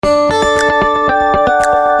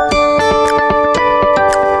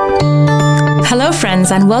Hello,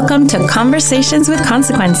 friends, and welcome to Conversations with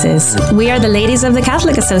Consequences. We are the ladies of the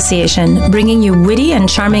Catholic Association, bringing you witty and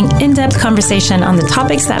charming in-depth conversation on the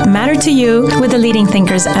topics that matter to you with the leading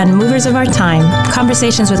thinkers and movers of our time.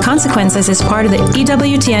 Conversations with Consequences is part of the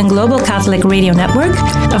EWTN Global Catholic Radio Network.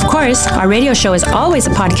 Of course, our radio show is always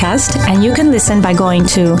a podcast, and you can listen by going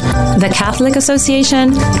to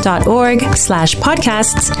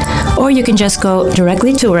thecatholicassociation.org/podcasts, or you can just go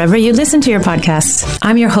directly to wherever you listen to your podcasts.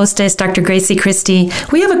 I'm your hostess, Dr. Gracie Christie.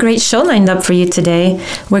 We have a great show lined up for you today.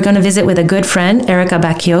 We're going to visit with a good friend, Erica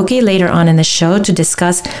Bachiochi, later on in the show to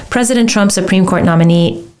discuss President Trump's Supreme Court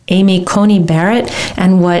nominee, Amy Coney Barrett,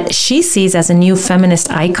 and what she sees as a new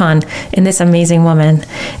feminist icon in this amazing woman.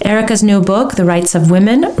 Erica's new book, The Rights of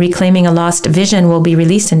Women, Reclaiming a Lost Vision, will be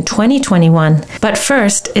released in 2021. But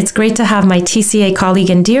first, it's great to have my TCA colleague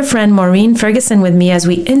and dear friend Maureen Ferguson with me as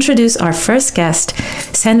we introduce our first guest.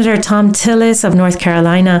 Senator Thom Tillis of North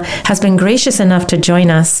Carolina has been gracious enough to join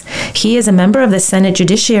us. He is a member of the Senate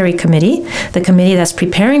Judiciary Committee, the committee that's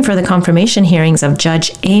preparing for the confirmation hearings of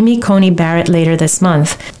Judge Amy Coney Barrett later this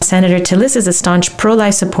month. Senator Tillis is a staunch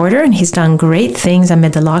pro-life supporter, and he's done great things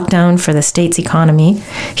amid the lockdown for the state's economy.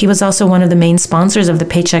 He was also one of the main sponsors of the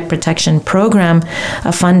Paycheck Protection Program,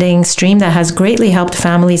 a funding stream that has greatly helped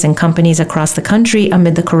families and companies across the country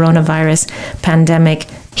amid the coronavirus pandemic.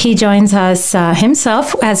 He joins us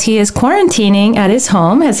himself as he is quarantining at his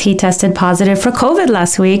home as he tested positive for COVID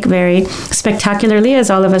last week, very spectacularly, as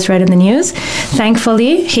all of us read in the news.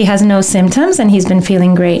 Thankfully, he has no symptoms and he's been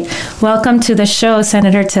feeling great. Welcome to the show,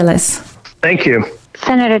 Senator Tillis. Thank you.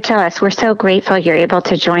 Senator Tillis, we're so grateful you're able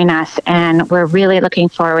to join us, and we're really looking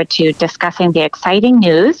forward to discussing the exciting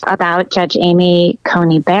news about Judge Amy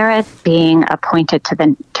Coney Barrett being appointed to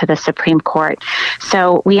the Supreme Court.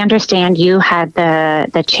 So we understand you had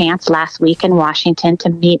the chance last week in Washington to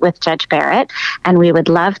meet with Judge Barrett, and we would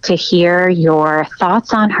love to hear your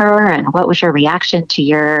thoughts on her and what was your reaction to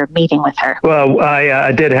your meeting with her. Well,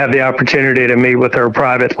 I did have the opportunity to meet with her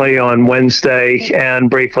privately on Wednesday and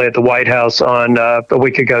briefly at the White House on a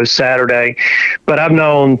week ago Saturday. But I've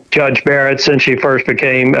known Judge Barrett since she first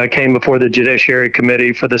came before the Judiciary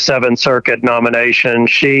Committee for the Seventh Circuit nomination.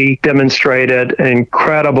 She demonstrated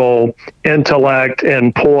incredible intellect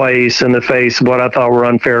and poise in the face of what I thought were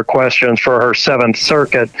unfair questions for her Seventh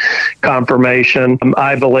Circuit confirmation.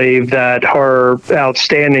 I believe that her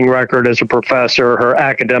outstanding record as a professor, her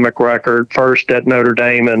academic record, first at Notre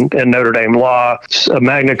Dame and Notre Dame Law, a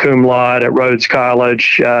magna cum laude at Rhodes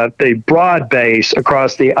College, the broad base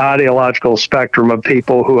across the ideological spectrum of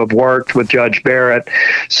people who have worked with Judge Barrett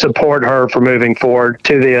support her for moving forward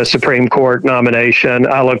to the Supreme Court nomination.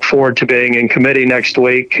 I look forward to being in committee next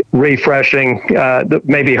week, refreshing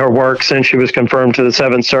maybe her work since she was confirmed to the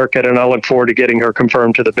Seventh Circuit, and I look forward to getting her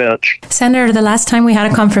confirmed to the bench. Senator, the last time we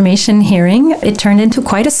had a confirmation hearing, it turned into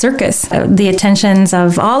quite a circus. The attentions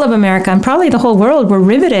of all of America and probably the whole world were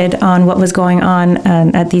riveted on what was going on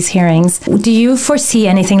at these hearings. Do you foresee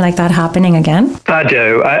anything like that happening again? I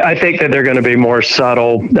do. I think that they're going to be more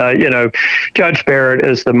subtle. Judge Barrett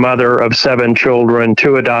is the mother of 7 children,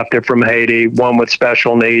 2 adopted from Haiti, 1 with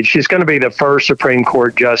special needs. She's going to be the first Supreme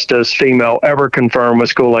Court justice, female, ever confirmed with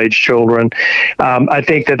school-age children. I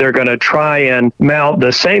think that they're going to try and mount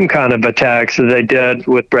the same kind of attacks that they did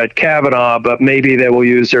with Brett Kavanaugh, but maybe they will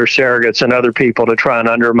use their surrogates and other people to try and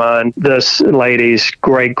undermine this lady's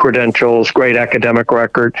great credentials, great academic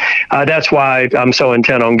record. That's why I'm so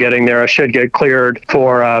intent on getting there. I should get cleared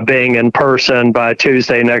for being in person by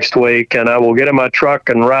Tuesday next week, and I will get in my truck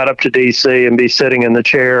and ride up to D.C. and be sitting in the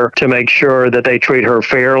chair to make sure that they treat her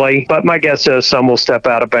fairly. But my guess is some will step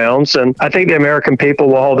out of bounds, and I think the American people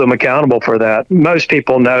will hold them accountable for that. Most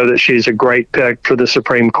people know that she's a great pick for the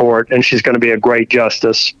Supreme Court, and she's going to be a great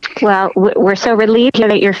justice. Well, we're so relieved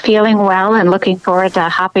that you're feeling well and looking forward to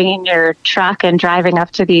hopping in your truck and driving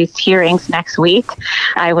up to these hearings next week.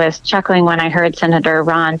 I was chuckling when I heard Senator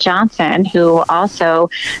Ron Johnson, who also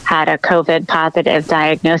had a COVID positive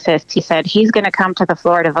diagnosis. He said he's going to come to the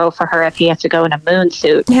floor to vote for her if he has to go in a moon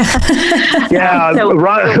suit. Ron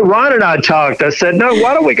and I talked. I said, no,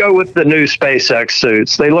 why don't we go with the new SpaceX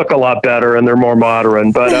suits? They look a lot better and they're more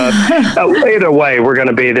modern. But either way, we're going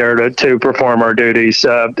to be there to perform our duties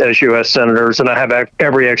as U.S. senators. And I have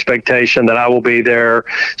every expectation that I will be there.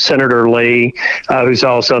 Senator Lee, who's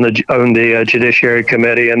also on the Judiciary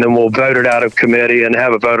Committee, and then we'll vote it out of committee and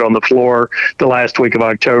have a vote on the floor the last week of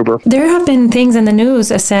October. There have been things in the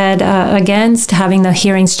news said against having the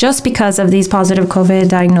hearings just because of these positive COVID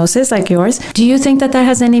diagnoses like yours. Do you think that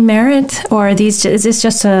has any merit, or is this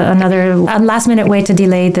just another last-minute way to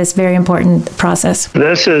delay this very important process?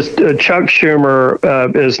 This is Chuck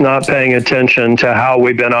Schumer is not paying attention to how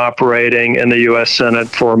we've been operating in the U.S. Senate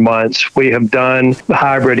for months. We have done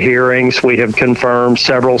hybrid hearings. We have confirmed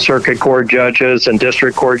several circuit court judges and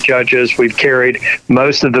district court judges. We've carried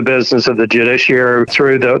most of the business of the judiciary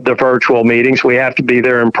through the virtual meetings. We have to be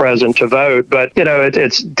there and present to vote. But,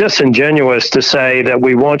 it's disingenuous to say that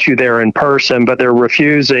we want you there in person, but they're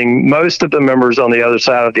refusing. Most of the members on the other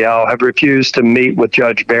side of the aisle have refused to meet with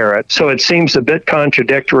Judge Barrett. So it seems a bit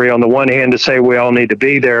contradictory on the one hand to say we all need to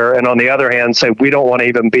be there, and on the other hand say we don't want to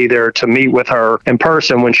even be there to meet with her in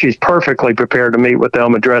person when she's perfectly prepared to meet with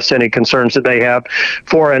them, address any concerns that they have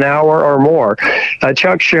for an hour or more.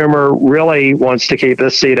 Chuck Schumer really wants to keep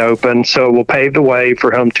this seat open, so it will pave the way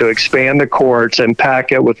for him to expand the courts and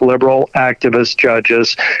pack it with liberal activist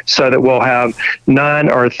judges so that we'll have 9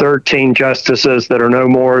 or 13 justices that are no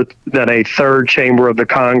more than a third chamber of the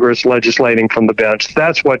Congress legislating from the bench.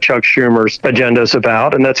 That's what Chuck Schumer's agenda is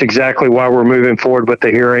about, and that's exactly why we're moving forward with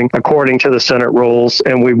the hearing according to the Senate rules,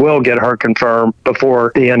 and we will get her confirmed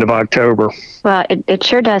before the end of October. Well, it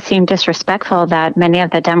sure does seem disrespectful that many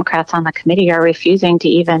of the Democrats on the committee are refusing to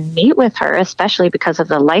even meet with her, especially because of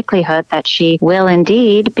the likelihood that she will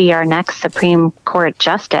indeed be our next Supreme Court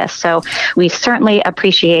justice. So we certainly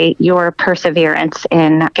appreciate your perseverance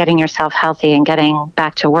in getting yourself healthy and getting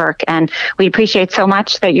back to work. And we appreciate so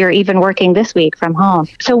much that you're even working this week from home.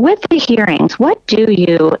 So with the hearings, what do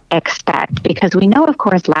you expect? Because we know, of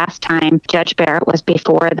course, last time Judge Barrett was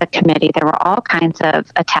before the committee, there were all kinds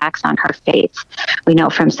of attacks on her faith. We know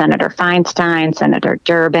from Senator Feinstein, Senator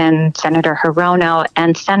Durbin, Senator Hirono,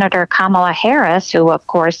 and Senator Kamala Harris, who, of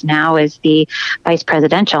course, now is the vice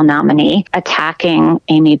presidential nominee, attacking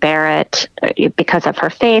Amy Barrett because of her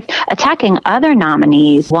faith, attacking other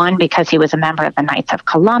nominees, one because he was a member of the Knights of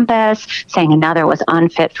Columbus, saying another was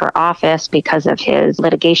unfit for office because of his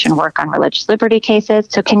litigation work on religious liberty cases.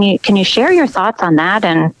 So can you share your thoughts on that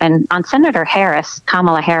and on Senator Harris,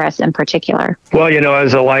 Kamala Harris in particular? Well,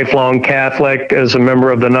 as a lifelong Catholic, as a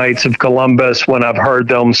member of the Knights of Columbus, when I've heard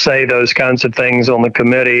them say those kinds of things on the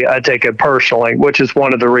committee, I take it personally, which is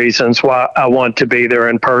one of the reasons why I want to be there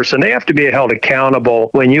in person. They have to be held accountable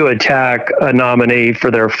when you attack a nominee for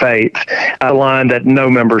their faith, a line that no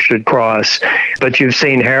member should cross. But you've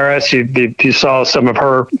seen Harris, you saw some of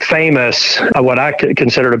her famous, what I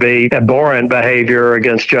consider to be abhorrent behavior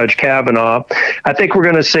against Judge Kavanaugh. I think we're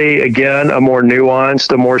going to see, again, a more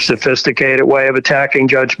nuanced, a more sophisticated way of attacking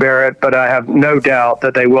Judge Barrett, but I have no doubt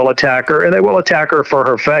that they will attack her, and they will attack her for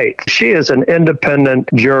her faith. She is an independent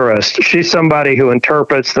jurist. She's somebody who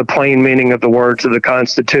interprets the plain meaning of the words of the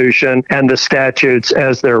Constitution and the statutes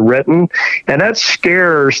as they're written, and that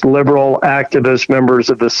scares liberal activist members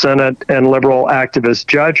of the Senate and liberal activist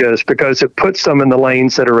judges because it puts them in the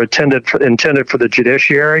lanes that are intended for the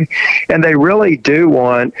judiciary, and they really do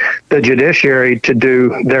want the judiciary to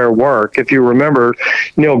do their work. If you remember,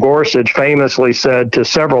 Neil Gorsuch famously said to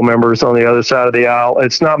several members on the other side of the aisle,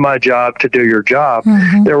 "It's not my job to do your job."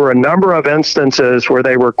 Mm-hmm. There were a number of instances where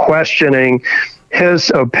they were questioning his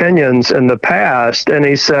opinions in the past, and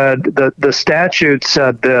he said that the statute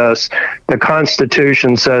said this, the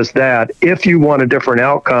Constitution says that. If you want a different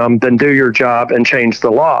outcome, then do your job and change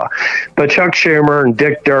the law. But Chuck Schumer and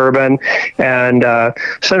Dick Durbin and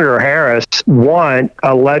Senator Harris want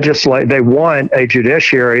they want a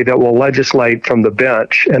judiciary that will legislate from the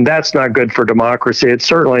bench, and that's not good for democracy. It's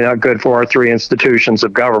certainly not good for our three institutions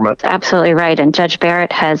of government. Absolutely right, and Judge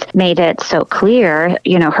Barrett has made it so clear,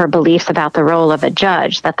 her beliefs about the role of a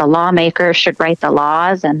judge, that the lawmakers should write the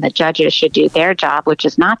laws and the judges should do their job, which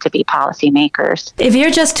is not to be policymakers. If you're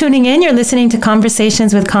just tuning in, you're listening to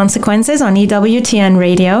Conversations with Consequences on EWTN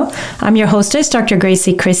Radio. I'm your hostess, Dr.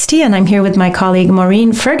 Gracie Christie, and I'm here with my colleague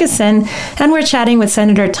Maureen Ferguson, and we're chatting with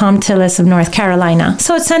Senator Thom Tillis of North Carolina.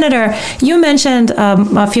 So, Senator, you mentioned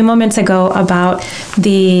a few moments ago about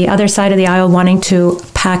the other side of the aisle wanting to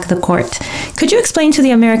pack the court. Could you explain to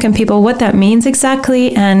the American people what that means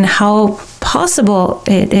exactly and how possible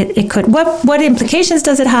it could, what implications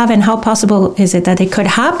does it have, and how possible is it that it could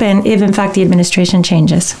happen if in fact the administration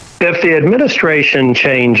changes? If the administration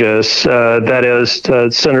changes, that is,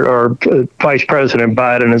 Senator or Vice President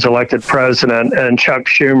Biden is elected president and Chuck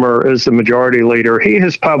Schumer is the majority leader, he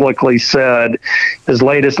has publicly said, as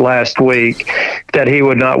late as last week, that he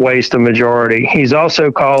would not waste a majority. He's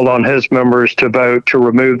also called on his members to vote to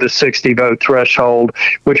remove the 60-vote threshold,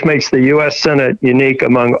 which makes the U.S. Senate unique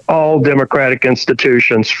among all democratic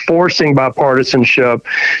institutions, forcing bipartisanship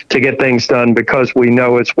to get things done because we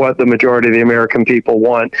know it's what the majority of the American people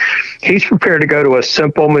want. He's prepared to go to a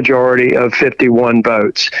simple majority of 51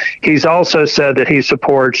 votes. He's also said that he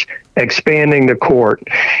supports expanding the court.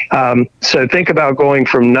 So think about going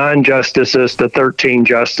from 9 justices to 13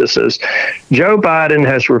 justices. Joe Biden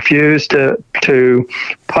has refused to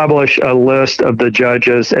publish a list of the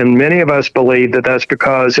judges, and many of us believe that that's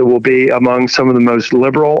because it will be among some of the most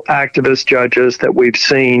liberal activist judges that we've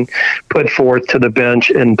seen put forth to the bench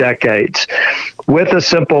in decades. With a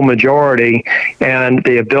simple majority and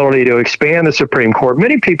the ability to expand the Supreme Court,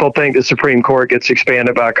 many people think the Supreme Court gets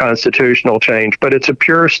expanded by constitutional change, but it's a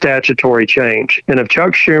pure statutory change. And if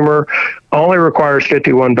Chuck Schumer only requires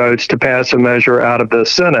 51 votes to pass a measure out of the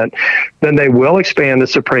Senate, then they will expand the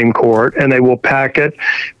Supreme Court and they will pack it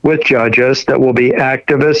with judges that will be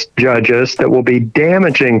activist judges that will be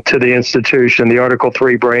damaging to the institution, the Article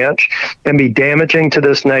 3 branch, and be damaging to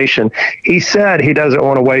this nation. He said he doesn't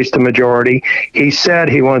want to waste a majority. He said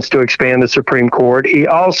he wants to expand the Supreme Court. He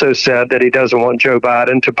also said that he doesn't want Joe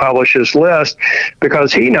Biden to publish his list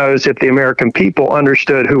because he knows if the American people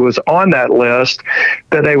understood who was on that list,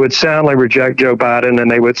 that they would soundly reject Joe Biden and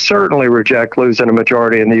they would certainly reject losing a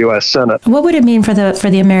majority in the U.S. Senate. What would it mean for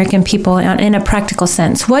the American people in a practical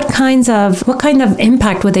sense? What kind of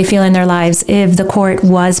impact would they feel in their lives if the court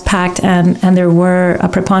was packed and there were a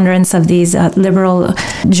preponderance of these liberal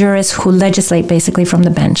jurists who legislate basically from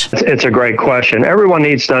the bench? It's a great question. Everyone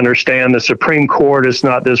needs to understand the Supreme Court is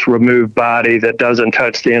not this removed body that doesn't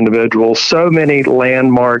touch the individual. So many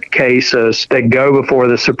landmark cases that go before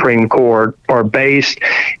the Supreme Court are based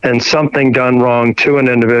in something done wrong to an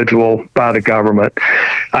individual by the government.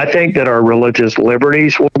 I think that our religious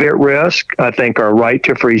liberties will be at risk. I think our right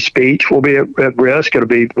to free speech will be at risk. It'll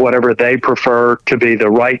be whatever they prefer to be the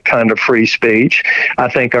right kind of free speech. I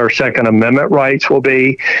think our Second Amendment rights will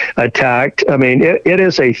be attacked. I mean, it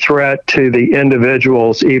is a threat to the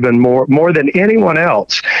individuals even more than anyone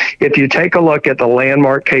else. If you take a look at the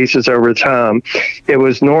landmark cases over time, it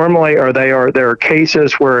was normally, there are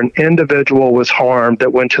cases where an individual was harmed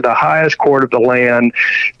that went to the highest court of the land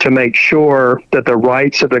to make sure that the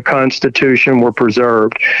rights of the Constitution were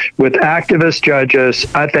preserved. With activist judges,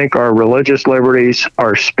 I think our religious liberties,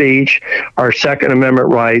 our speech, our Second Amendment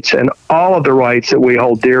rights, and all of the rights that we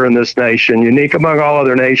hold dear in this nation, unique among all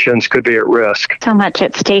other nations, could be at risk. So much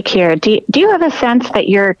at stake here. Do you have a sense that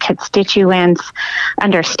your constituents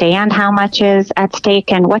understand how much is at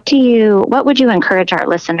stake, and what would you encourage our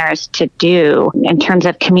listeners to do in terms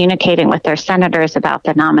of communicating with their senators about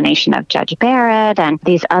the nomination of Judge Barrett and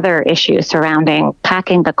these other issues surrounding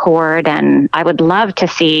packing the court? And I would love to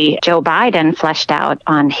see Joe Biden fleshed out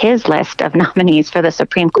on his list of nominees for the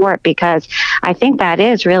Supreme Court, because I think that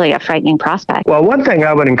is really a frightening prospect. Well, one thing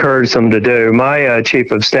I would encourage them to do, my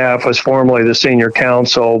chief of staff was formerly the senior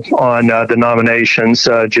counsel on the nominations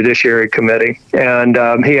Judiciary Committee, and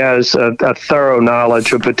he has a thorough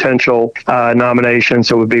knowledge of potential nominations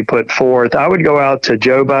that would be put forth. I would go out to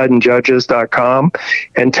JoeBidenJudges.com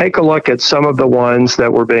and take a look at some of the ones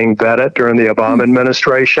that were being vetted during the Obama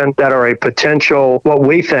administration that are a potential, what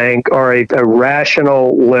we think are a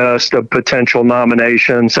rational list of potential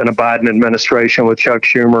nominations in a Biden administration with Chuck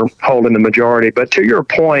Schumer holding the majority. But to your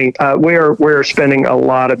point, we're spending a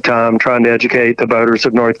lot of time trying to educate the voters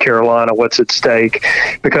of North Carolina what's at stake,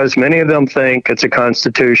 because many of them think it's a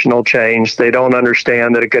constitutional change. They don't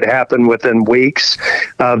understand that it could happen within weeks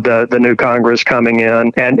of the new Congress coming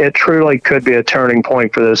in, and it truly could be a turning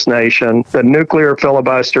point for this nation. The nuclear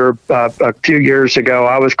filibuster, a few years ago,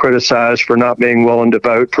 I was criticized for not being willing to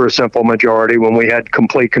vote for a simple majority when we had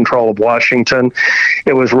complete control of Washington.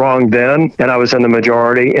 It was wrong then, and I was in the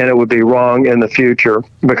majority, and it would be wrong in the future,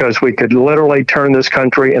 because we could literally turn this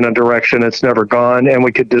country in a direction it's never gone, and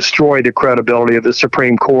we could destroy the credibility of the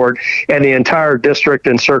Supreme Court and the entire district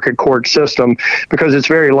and circuit court system, because it's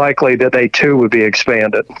very likely that they too would be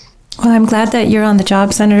expanded. Well, I'm glad that you're on the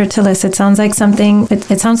job, Senator Tillis. It sounds like something,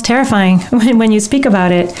 it sounds terrifying when you speak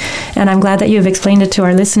about it. And I'm glad that you've explained it to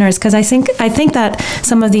our listeners, because I think that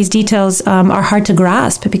some of these details are hard to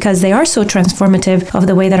grasp because they are so transformative of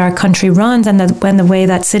the way that our country runs and the way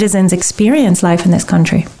that citizens experience life in this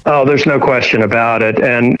country. Oh, there's no question about it.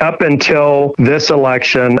 And up until this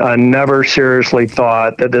election, I never seriously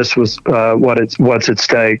thought that this was what's at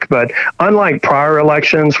stake. But unlike prior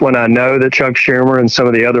elections, when I know that Chuck Schumer and some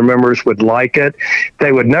of the other members would like it,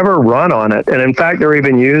 they would never run on it. And in fact, they're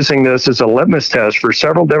even using this as a litmus test for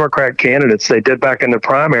several Democrat candidates they did back in the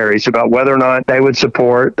primaries about whether or not they would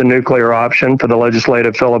support the nuclear option for the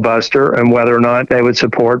legislative filibuster and whether or not they would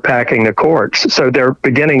support packing the courts. So they're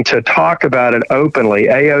beginning to talk about it openly.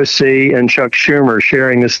 AOC and Chuck Schumer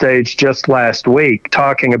sharing the stage just last week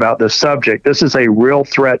talking about this subject. This is a real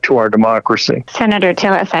threat to our democracy. Senator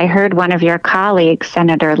Tillis, I heard one of your colleagues,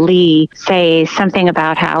 Senator Lee, say something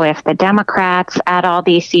about how if the Democrats add all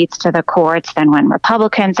these seats to the courts, then when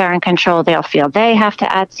Republicans are in control, they'll feel they have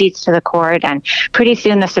to add seats to the court, and pretty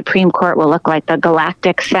soon the Supreme Court will look like the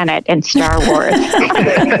Galactic Senate in Star Wars. I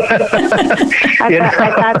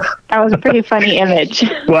thought that was a pretty funny image.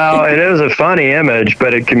 Well, it is a funny image,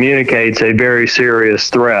 but it communicates a very serious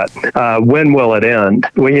threat. When will it end?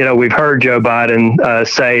 We've heard Joe Biden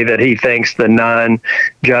say that he thinks the 9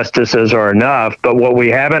 justices are enough, but what we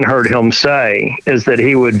haven't heard him say is that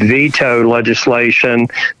he would veto legislation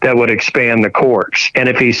that would expand the courts. And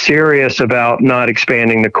if he's serious about not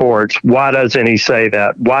expanding the courts, why doesn't he say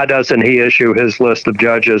that? Why doesn't he issue his list of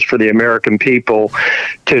judges for the American people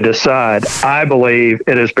to decide? I believe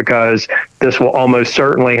it is because this will almost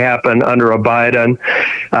certainly happen under a Biden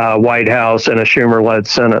White House and a Schumer-led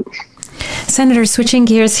Senate. Senator, switching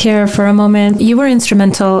gears here for a moment, you were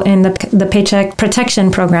instrumental in the Paycheck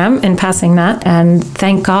Protection Program in passing that, and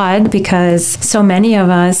thank God, because so many of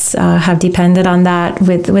us have depended on that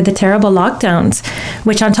with the terrible lockdowns,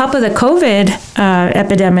 which on top of the COVID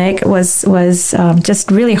epidemic was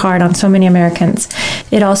just really hard on so many Americans.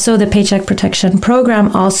 The Paycheck Protection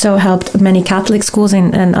Program also helped many Catholic schools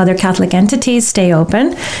and other Catholic entities stay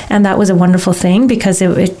open, and that was a wonderful thing because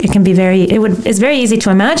it can be it's very easy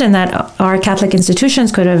to imagine that our Catholic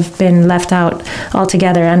institutions could have been left out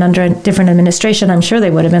altogether, and under a different administration, I'm sure they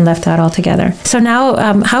would have been left out altogether. So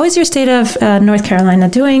now, how is your state of North Carolina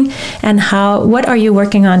doing, and what are you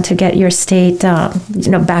working on to get your state,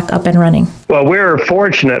 back up and running? Well, we're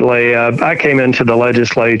fortunately, I came into the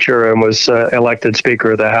legislature and was elected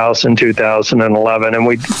Speaker of the House in 2011, and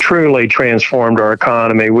we truly transformed our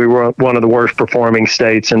economy. We were one of the worst performing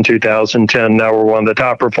states in 2010. Now we're one of the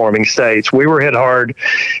top performing states. We were hit hard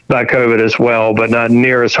by COVID as well, but not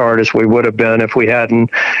near as hard as we would have been if we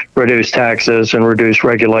hadn't reduced taxes and reduced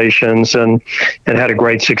regulations and had a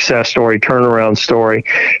great success story, turnaround story.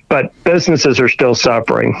 But businesses are still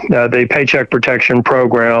suffering. The Paycheck Protection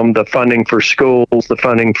Program, the funding for schools, the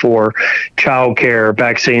funding for child care,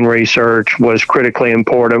 vaccine research was critically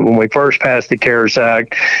important. When we first passed the CARES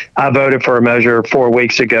Act, I voted for a measure 4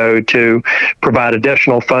 weeks ago to provide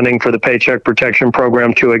additional funding for the Paycheck Protection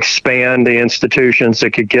Program to expand the institutions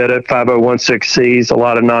that could get it. 501(c)(3), a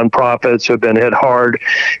lot of nonprofits who have been hit hard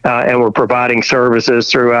and were providing services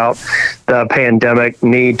throughout the pandemic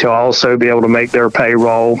need to also be able to make their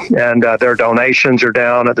payroll, and their donations are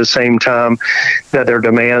down at the same time that their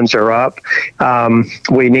demands are up.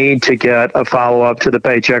 We need to get a follow-up to the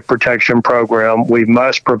Paycheck Protection Program. We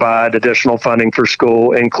must provide additional funding for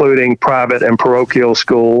school, including private and parochial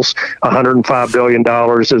schools. $105 billion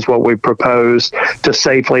is what we proposed to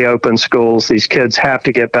safely open schools. These kids have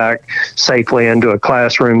to get back safely into a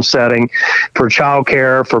classroom setting. For child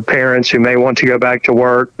care, for parents who may want to go back to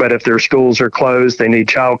work, but if their schools are closed, they need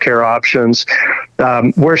child care options.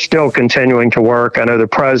 We're still continuing to work. I know the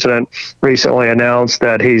president recently announced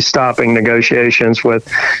that he's stopping negotiations with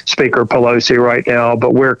Speaker Pelosi right now,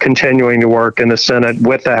 but we're continuing to work in the Senate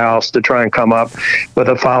with the House to try and come up with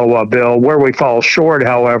a follow-up bill. Where we fall short,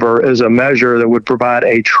 however, is a measure that would provide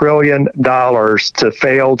 $1 trillion to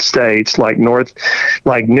failed states like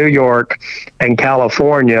New York and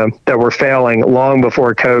California that were failing long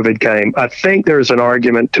before COVID came. I think there's an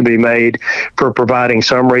argument to be made for providing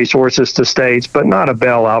some resources to states, but not a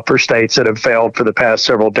bailout for states that have failed for the past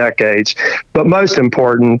several decades. But most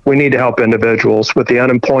important, we need to help individuals with the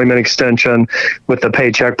unemployment extension, with the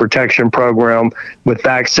Paycheck Protection Program, with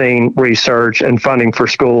vaccine research and funding for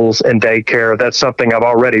schools and daycare. That's something I've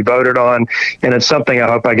already voted on, and it's something I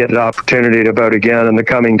hope I get an opportunity to vote again in the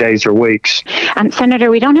coming days or weeks.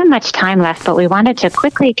 Senator, we don't have much time left, but we wanted to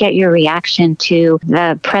quickly get your reaction to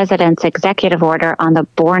the president's executive order on the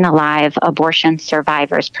Born Alive Abortion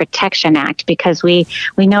Survivors Protection Act, because because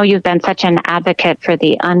we know you've been such an advocate for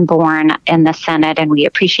the unborn in the Senate, and we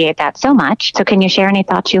appreciate that so much. So can you share any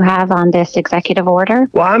thoughts you have on this executive order?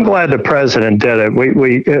 Well, I'm glad the president did it.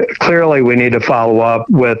 We clearly we need to follow up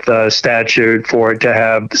with a statute for it to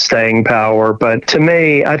have staying power. But to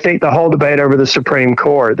me, I think the whole debate over the Supreme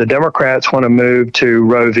Court, the Democrats want to move to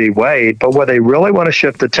Roe v. Wade, but what they really want to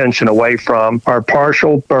shift attention away from are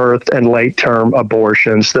partial birth and late-term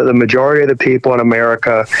abortions. That the majority of the people in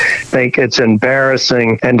America think it's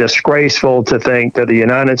embarrassing and disgraceful to think that the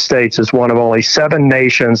United States is one of only 7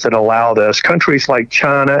 nations that allow this. Countries like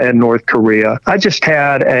China and North Korea. I just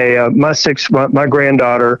had my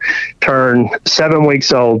granddaughter turned 7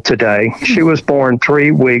 weeks old today. She was born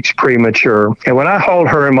 3 weeks premature. And when I hold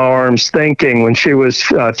her in my arms thinking when she was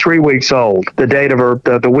 3 weeks old, the date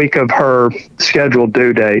of the week of her scheduled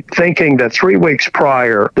due date, thinking that 3 weeks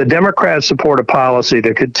prior, the Democrats support a policy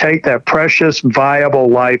that could take that precious, viable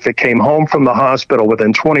life that came home from the hospital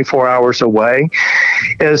within 24 hours away,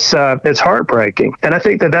 it's heartbreaking. And I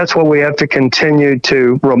think that that's what we have to continue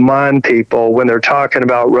to remind people when they're talking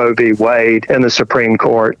about Roe v. Wade in the Supreme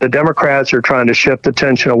Court. The Democrats are trying to shift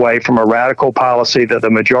attention away from a radical policy that the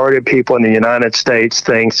majority of people in the United States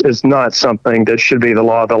thinks is not something that should be the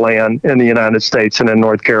law of the land in the United States and in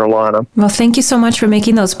North Carolina. Well, thank you so much for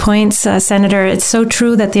making those points, Senator. It's so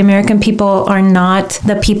true that the American people are not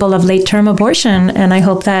the people of late-term abortion, and I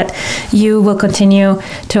hope that you will continue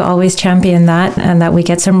to always champion that and that we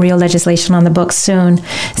get some real legislation on the books soon.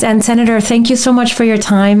 And Senator, thank you so much for your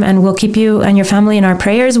time, and we'll keep you and your family in our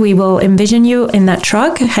prayers. We will envision you in that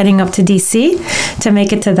truck heading up to D.C. to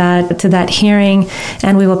make it to that hearing,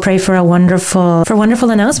 and we will pray for wonderful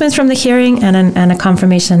announcements from the hearing and a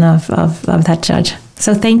confirmation of that judge.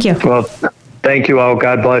 So thank you. Well, thank you all.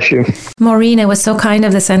 God bless you. Maureen, it was so kind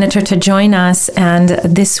of the senator to join us. And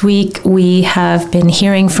this week we have been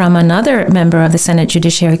hearing from another member of the Senate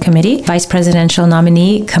Judiciary Committee, Vice Presidential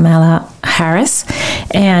nominee Kamala Harris.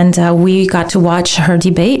 And we got to watch her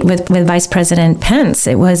debate with Vice President Pence.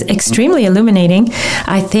 It was extremely illuminating.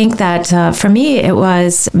 I think that for me, it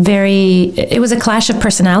was a clash of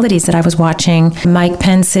personalities that I was watching. Mike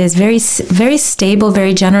Pence is very, very stable,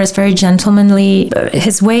 very generous, very gentlemanly.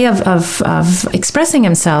 His way of expressing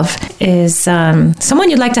himself is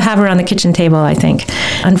someone you'd like to have around the kitchen table, I think.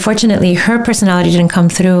 Unfortunately, her personality didn't come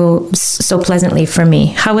through so pleasantly for me.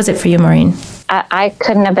 How was it for you, Maureen? I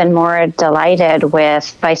couldn't have been more delighted with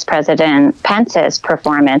Vice President Pence's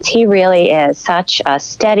performance. He really is such a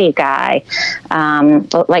steady guy.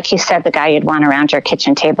 Like you said, the guy you'd want around your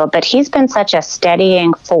kitchen table, but he's been such a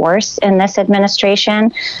steadying force in this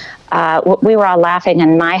administration. We were all laughing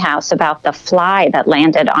in my house about the fly that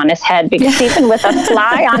landed on his head, because even with a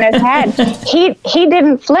fly on his head, he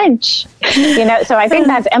didn't flinch. So I think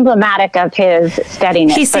that's emblematic of his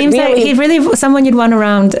steadiness. He seems like he's really someone you'd want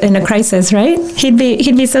around in a crisis, right? He'd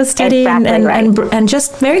be so steady and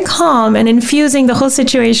just very calm and infusing the whole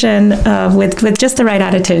situation with just the right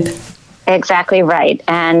attitude. Exactly right.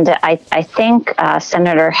 And I think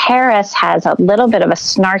Senator Harris has a little bit of a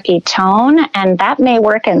snarky tone, and that may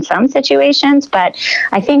work in some situations, but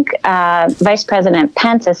I think Vice President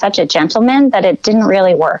Pence is such a gentleman that it didn't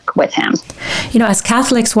really work with him. As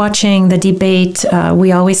Catholics watching the debate,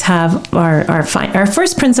 we always have our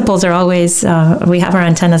first principles are always, we have our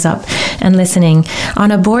antennas up and listening.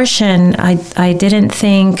 On abortion,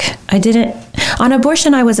 on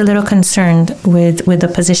abortion, I was a little concerned with the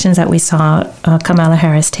positions that we saw Kamala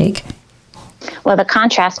Harris take. Well, the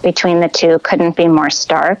contrast between the two couldn't be more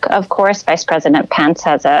stark. Of course, Vice President Pence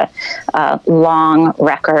has a long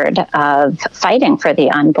record of fighting for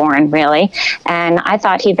the unborn, really. And I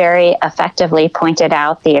thought he very effectively pointed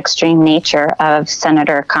out the extreme nature of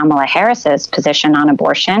Senator Kamala Harris's position on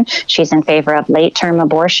abortion. She's in favor of late-term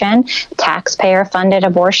abortion, taxpayer-funded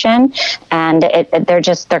abortion, and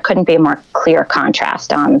there couldn't be a more clear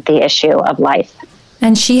contrast on the issue of life.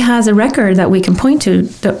 And she has a record that we can point to,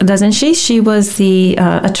 doesn't she? She was the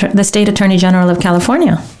state attorney general of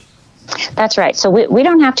California. That's right. So we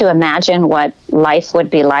don't have to imagine what life would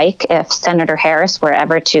be like if Senator Harris were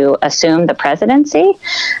ever to assume the presidency.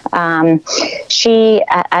 She,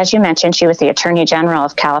 as you mentioned, she was the Attorney General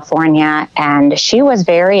of California, and she was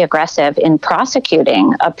very aggressive in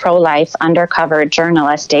prosecuting a pro-life undercover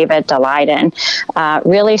journalist, David Daleiden,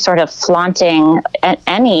 really sort of flaunting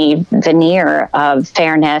any veneer of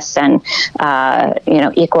fairness and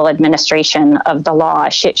equal administration of the law.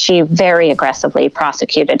 She very aggressively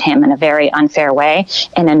prosecuted him in a very unfair way.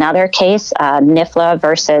 In another case, NIFLA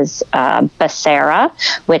versus Becerra,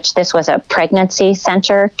 which this was a pregnancy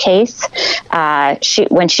center case.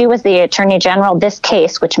 When she was the Attorney General, this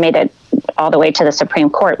case, which made it all the way to the Supreme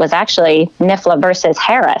Court was actually NIFLA versus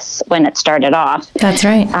Harris when it started off. That's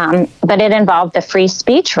right. But it involved the free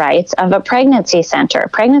speech rights of a pregnancy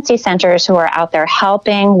centers who are out there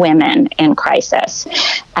helping women in crisis.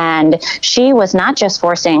 And she was not just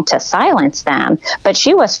forcing to silence them, but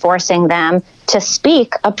she was forcing them to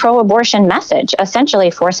speak a pro-abortion message, essentially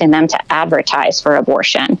forcing them to advertise for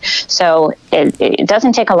abortion. So it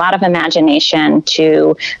doesn't take a lot of imagination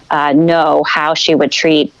to know how she would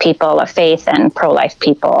treat people of faith and pro-life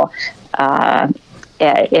people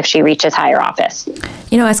if she reaches higher office.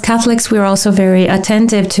 You know, as Catholics, we're also very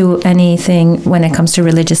attentive to anything when it comes to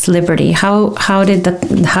religious liberty. How did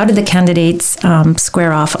the candidates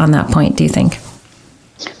square off on that point, do you think?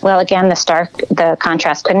 Well, again, the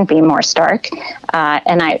contrast couldn't be more stark.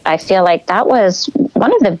 And I feel like that was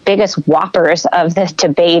one of the biggest whoppers of this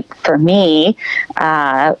debate for me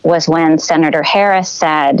was when Senator Harris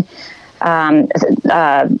said,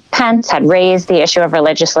 Pence had raised the issue of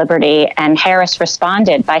religious liberty, and Harris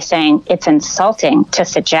responded by saying it's insulting to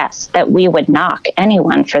suggest that we would knock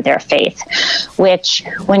anyone for their faith, which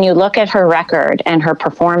when you look at her record and her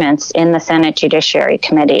performance in the Senate Judiciary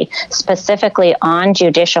Committee, specifically on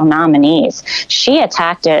judicial nominees, she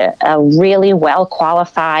attacked a really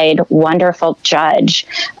well-qualified, wonderful judge,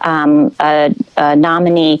 a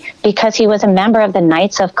nominee, because he was a member of the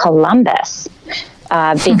Knights of Columbus.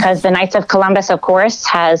 Because the Knights of Columbus, of course,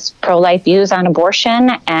 has pro-life views on abortion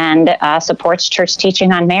and supports church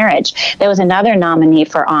teaching on marriage. There was another nominee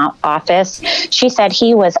for office. She said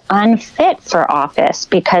he was unfit for office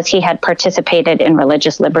because he had participated in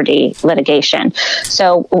religious liberty litigation.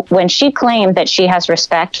 So when she claimed that she has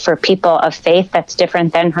respect for people of faith that's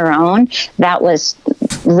different than her own, that was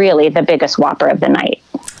really the biggest whopper of the night.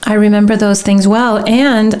 I remember those things well,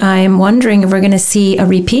 and I'm wondering if we're going to see a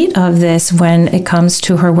repeat of this when it comes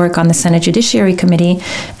to her work on the Senate Judiciary Committee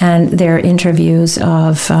and their interviews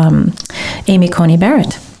of Amy Coney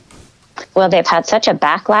Barrett. Well, they've had such a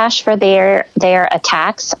backlash for their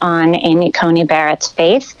attacks on Amy Coney Barrett's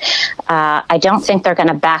faith. I don't think they're going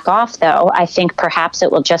to back off, though. I think perhaps it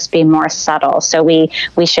will just be more subtle. So we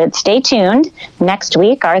should stay tuned. Next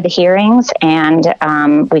week are the hearings, and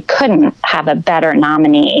we couldn't have a better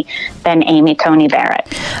nominee than Amy Coney Barrett.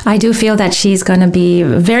 I do feel that she's going to be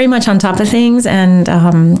very much on top of things, and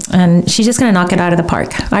she's just going to knock it out of the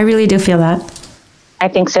park. I really do feel that. I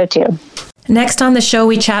think so, too. Next on the show,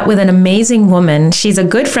 we chat with an amazing woman. She's a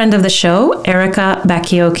good friend of the show, Erika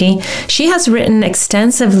Bachiochi. She has written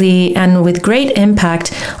extensively and with great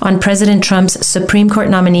impact on President Trump's Supreme Court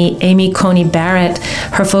nominee, Amy Coney Barrett.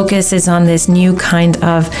 Her focus is on this new kind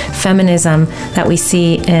of feminism that we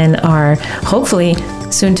see in our, hopefully,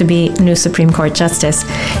 soon-to-be new Supreme Court Justice.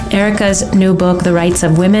 Erika's new book, The Rights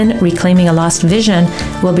of Women, Reclaiming a Lost Vision,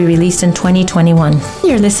 will be released in 2021.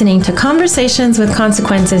 You're listening to Conversations with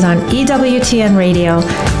Consequences on EWTN Radio.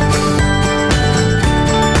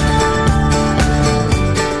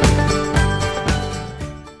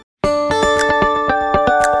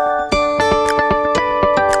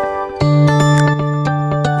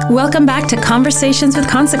 Welcome back to Conversations with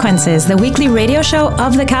Consequences, the weekly radio show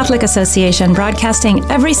of the Catholic Association, broadcasting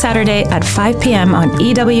every Saturday at 5 p.m. on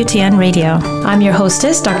EWTN Radio. I'm your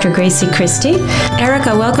hostess, Dr. Gracie Christie.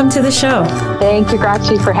 Erika, welcome to the show. Thank you,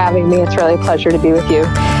 Gracie, for having me. It's really a pleasure to be with you.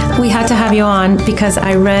 We had to have you on because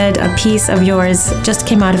I read a piece of yours, just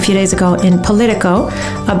came out a few days ago in Politico,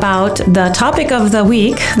 about the topic of the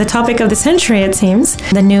week, the topic of the century, it seems,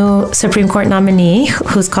 the new Supreme Court nominee,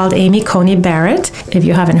 who's called Amy Coney Barrett. If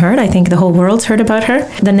you haven't heard, I think the whole world's heard about her.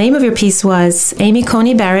 The name of your piece was Amy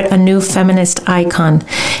Coney Barrett, a New Feminist Icon.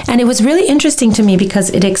 And it was really interesting to me because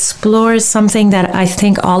it explores something that I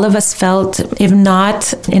think all of us felt, if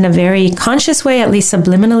not in a very conscious way, at least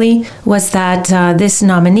subliminally, was that this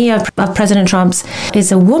nominee of President Trump's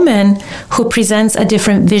is a woman who presents a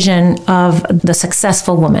different vision of the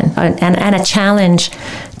successful woman and a challenge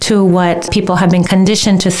to what people have been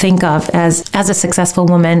conditioned to think of as a successful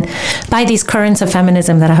woman by these currents of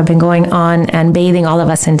feminism that have been going on and bathing all of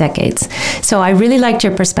us in decades. So I really liked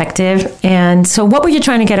your perspective. And so what were you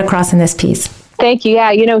trying to get across in this piece? Thank you.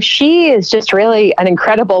 Yeah, she is just really an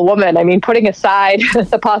incredible woman. I mean, putting aside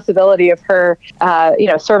the possibility of her,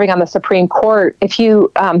 serving on the Supreme Court, if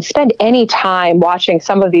you spend any time watching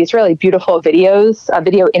some of these really beautiful video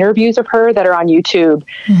interviews of her that are on YouTube,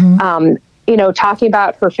 talking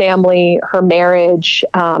about her family, her marriage,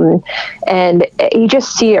 and you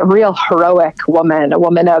just see a real heroic woman, a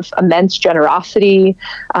woman of immense generosity.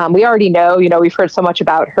 We already know, we've heard so much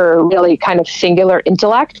about her really kind of singular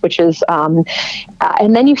intellect, which is,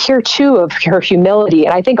 and then you hear too of her humility.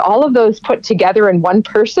 And I think all of those put together in one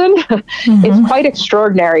person is quite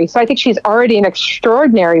extraordinary. So I think she's already an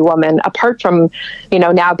extraordinary woman, apart from,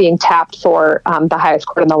 now being tapped for the highest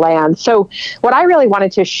court in the land. So what I really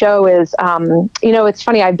wanted to show is, it's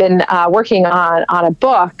funny, I've been working on a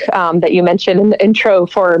book that you mentioned in the intro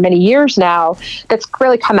for many years now, that's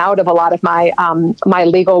really come out of a lot of my my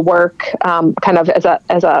legal work, kind of as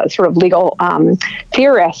a sort of legal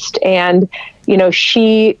theorist. And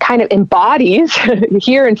she kind of embodies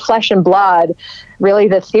here in flesh and blood, really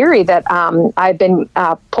the theory that I've been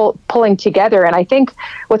pulling together. And I think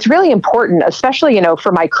what's really important, especially,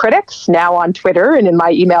 for my critics now on Twitter and in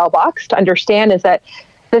my email box, to understand is that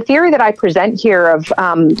the theory that I present here of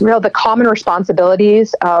the common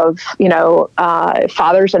responsibilities of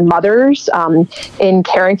fathers and mothers in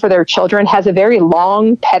caring for their children has a very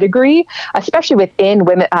long pedigree, especially within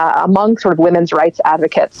women, among sort of women's rights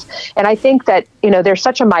advocates. And I think that there's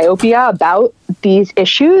such a myopia about these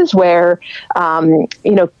issues where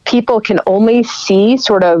people can only see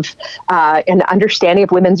sort of an understanding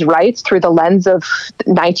of women's rights through the lens of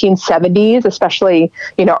 1970s, especially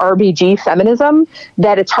RBG feminism,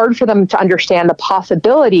 that it's hard for them to understand the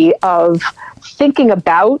possibility of thinking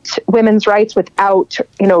about women's rights without,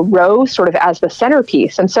 Roe sort of as the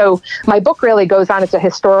centerpiece. And so my book really goes on as a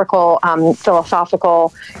historical,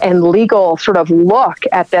 philosophical, and legal sort of look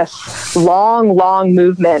at this long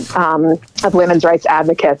movement of women's rights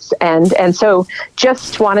advocates. And so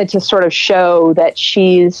just wanted to sort of show that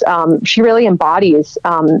she really embodies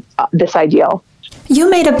this ideal. You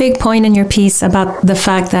made a big point in your piece about the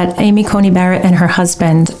fact that Amy Coney Barrett and her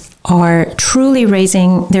husband are truly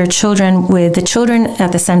raising their children with the children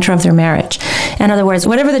at the center of their marriage. In other words,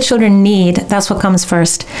 whatever the children need, that's what comes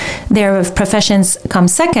first. Their professions come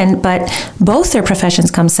second, but both their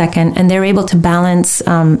professions come second, and they're able to balance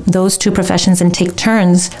those two professions and take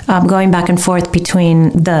turns going back and forth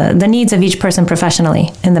between the needs of each person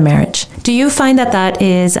professionally in the marriage. Do you find that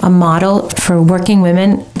is a model for working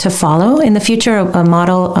women to follow in the future, a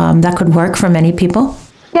model that could work for many people?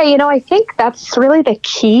 Yeah, I think that's really the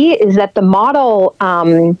key, is that the model,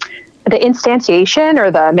 the instantiation or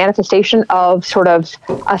the manifestation of sort of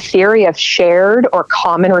a theory of shared or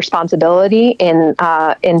common responsibility in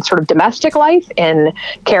sort of domestic life, in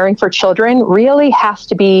caring for children, really has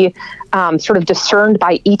to be sort of discerned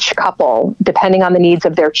by each couple, depending on the needs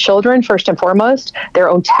of their children, first and foremost, their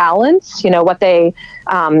own talents, what they,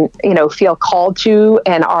 feel called to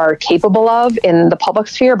and are capable of in the public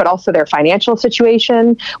sphere, but also their financial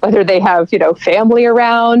situation, whether they have, family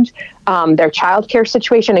around, their childcare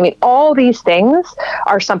situation. I mean, all these things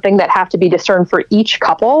are something that have to be discerned for each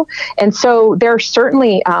couple. And so there are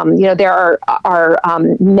certainly, there are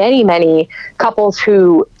many couples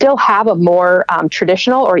who still have a more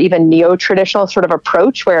traditional or even neo-traditional sort of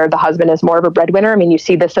approach where the husband is more of a breadwinner. I mean, you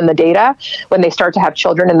see this in the data when they start to have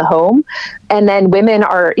children in the home. And then women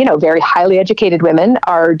are, very highly educated women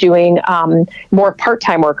are doing more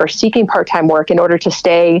part-time work or seeking part-time work in order to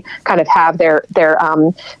stay, kind of have their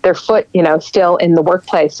foot, still in the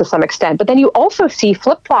workplace to some extent. But then you also see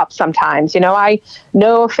flip-flops sometimes. I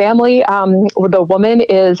know a family where the woman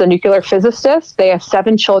is a nuclear physicist. They have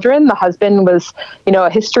 7 children. The husband was, a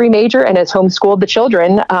history major and has homeschooled the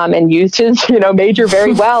children and used his, major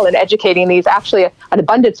very well in educating these, actually an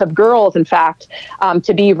abundance of girls, in fact,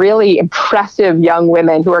 to be really impressive young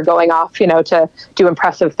women who are going off, to do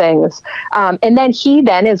impressive things. And then he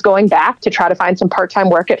then is going back to try to find some part-time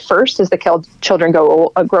work at first as the children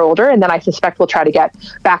grow older. And then I suspect we'll try to get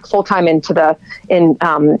back full-time into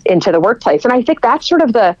the workplace. And I think that's sort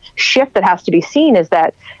of the shift that has to be seen, is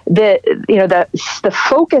that the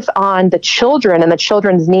focus on the children and the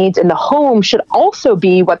children's needs in the home should also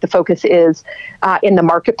be what the focus is in the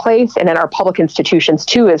marketplace and in our public institutions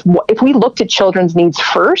too. Is if we looked at children's needs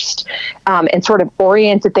first and sort of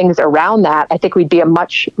oriented things around that, I think we'd be a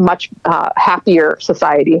much happier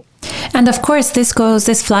society. And of course, this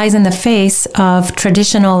flies in the face of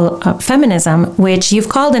traditional feminism, which you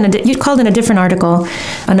called in a different article,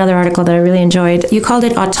 another article that I really enjoyed. You called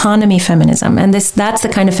it autonomy feminism, and that's the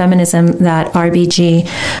kind of feminism that RBG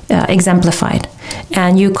exemplified.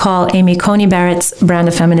 And you call Amy Coney Barrett's brand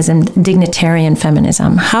of feminism dignitarian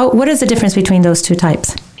feminism. What is the difference between those two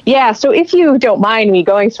types? Yeah, so if you don't mind me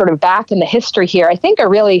going sort of back in the history here, I think a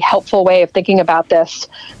really helpful way of thinking about this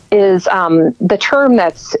is the term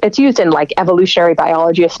it's used in like evolutionary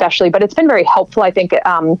biology especially, but it's been very helpful, I think,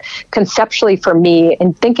 conceptually for me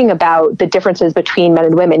in thinking about the differences between men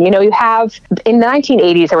and women. You have, in the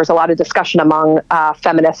 1980s, there was a lot of discussion among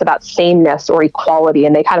feminists about sameness or equality,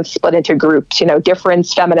 and they kind of split into groups,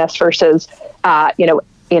 difference feminists versus,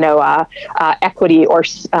 equity or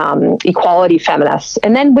equality feminists.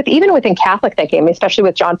 And then even within Catholic thinking, especially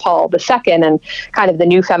with John Paul II and kind of the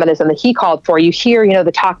new feminism that he called for, you hear,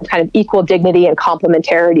 the talk of kind of equal dignity and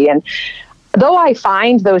complementarity. And though I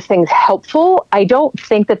find those things helpful, I don't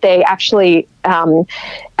think that they actually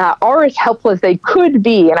are as helpful as they could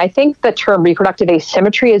be. And I think the term reproductive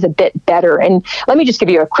asymmetry is a bit better. And let me just give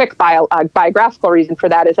you a quick biographical reason for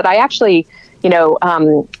that, is that I actually,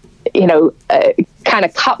 kind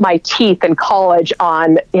of cut my teeth in college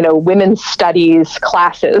on, women's studies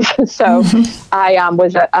classes. So I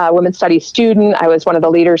was a women's studies student. I was one of the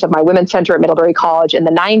leaders of my women's center at Middlebury College in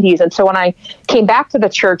the 90s. And so when I came back to the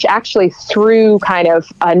church, actually through kind of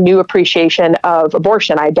a new appreciation of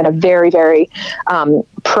abortion, I'd been a very, very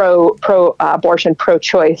pro-abortion,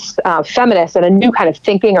 pro-choice feminist, and a new kind of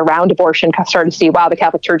thinking around abortion, started to see, wow, the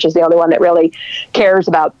Catholic Church is the only one that really cares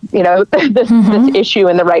about, this issue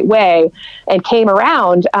in the right way, and came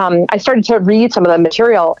around. I started to read some of the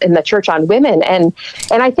material in the church on women, and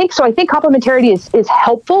I think complementarity is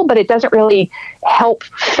helpful, but it doesn't really help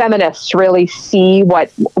feminists really see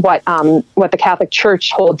what the Catholic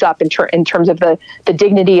Church holds up in terms of the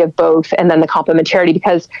dignity of both, and then the complementarity,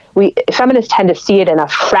 because feminists tend to see it in a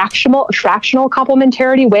fractional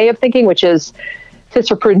complementarity way of thinking, which is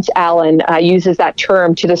Sister Prudence Allen uses that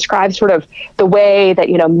term to describe sort of the way that,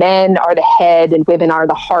 men are the head and women are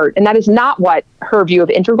the heart. And that is not what her view of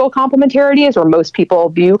integral complementarity is, or most people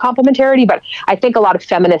view complementarity, but I think a lot of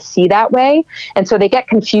feminists see that way. And so they get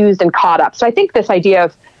confused and caught up. So I think this idea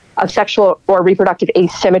of sexual or reproductive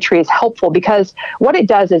asymmetry is helpful, because what it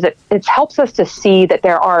does is it helps us to see that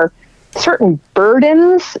there are certain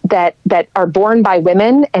burdens that are borne by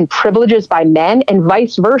women and privileges by men, and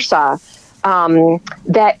vice versa,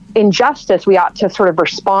 that in justice we ought to sort of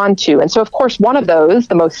respond to. And so, of course, one of those,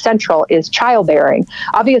 the most central, is childbearing.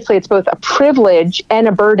 Obviously, it's both a privilege and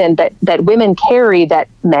a burden that women carry that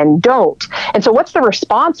men don't. And so what's the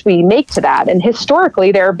response we make to that? And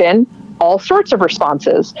historically, there have been all sorts of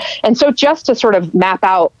responses. And so just to sort of map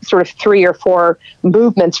out sort of 3 or 4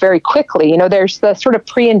 movements very quickly, there's the sort of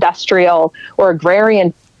pre-industrial or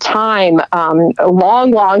agrarian time, a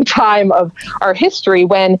long time of our history,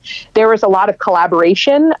 when there was a lot of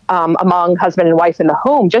collaboration among husband and wife in the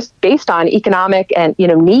home, just based on economic and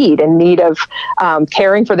need of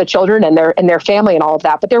caring for the children and their family and all of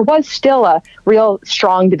that. But there was still a real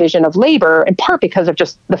strong division of labor, in part because of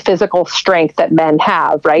just the physical strength that men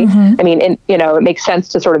have, right? I mean, it makes sense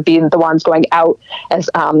to sort of be the ones going out in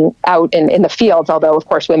the fields, although of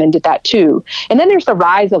course women did that too. And then there's the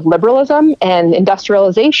rise of liberalism and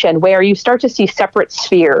industrialization, where you start to see separate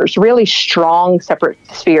spheres, really strong separate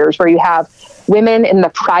spheres, where you have women in the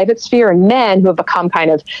private sphere and men who have become kind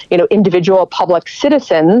of, individual public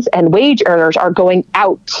citizens, and wage earners are going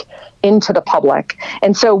out into the public.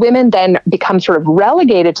 And so women then become sort of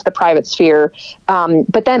relegated to the private sphere.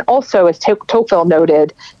 But then also, as Tocqueville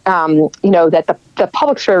noted, that the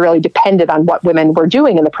public sphere really depended on what women were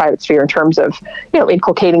doing in the private sphere in terms of,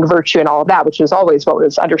 inculcating virtue and all of that, which was always what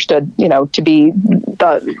was understood, to be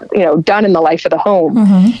done in the life of the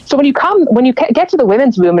home. So when you get to the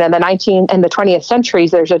women's movement in the 19th and the 20th centuries,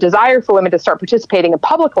 there's a desire for women to start participating in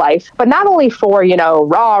public life, but not only for,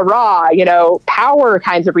 power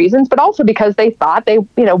kinds of reasons, but also because they thought they,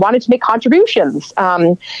 wanted to make contributions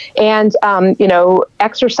and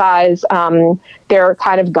exercise their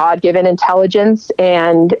kind of God-given intelligence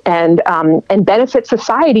and benefit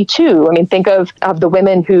society too. I mean, think of the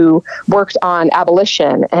women who worked on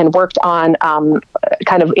abolition and worked on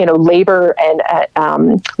labor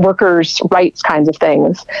and workers' rights kinds of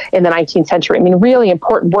things in the 19th century. I mean, really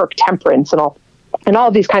important work, temperance and all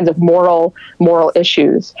of these kinds of moral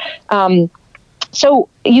issues. So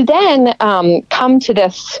you then come to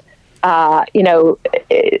this,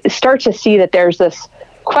 start to see that there's this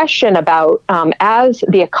question about as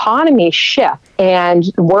the economy shifts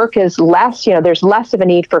and work is less, there's less of a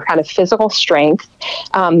need for kind of physical strength.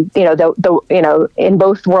 In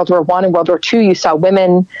both World War I and World War II, you saw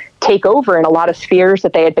women take over in a lot of spheres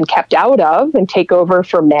that they had been kept out of, and take over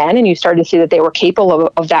for men, and you started to see that they were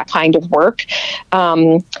capable of that kind of work.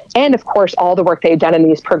 And of course, all the work they had done in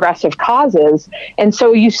these progressive causes. And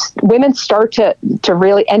so women start to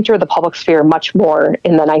really enter the public sphere much more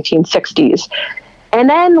in the 1960s. And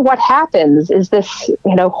then what happens is this,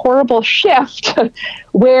 horrible shift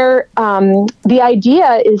where the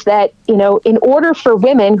idea is that, in order for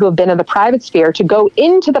women who have been in the private sphere to go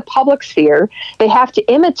into the public sphere, they have to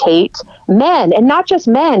imitate men, and not just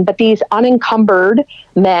men, but these unencumbered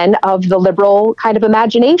men of the liberal kind of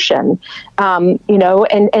imagination. And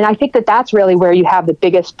I think that that's really where you have the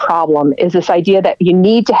biggest problem, is this idea that you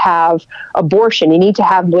need to have abortion. You need to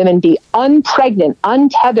have women be unpregnant,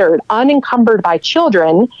 untethered, unencumbered by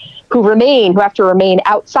children who have to remain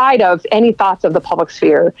outside of any thoughts of the public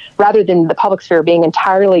sphere, rather than the public sphere being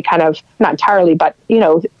entirely not entirely, but,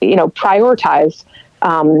 prioritize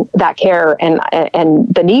that care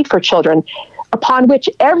and the need for children, upon which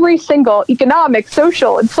every single economic,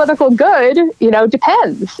 social, and political good,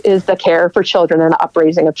 depends, is the care for children and the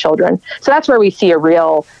upraising of children. So that's where we see a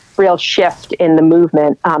real shift in the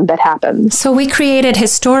movement that happens. So we created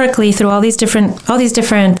historically, through all these different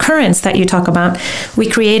currents that you talk about, we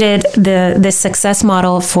created this success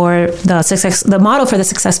model for the model for the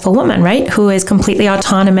successful woman, right? Who is completely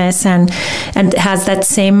autonomous and has that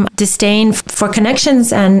same disdain for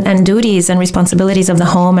connections and duties and responsibilities of the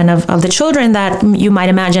home and of the children that you might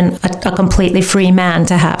imagine a completely free man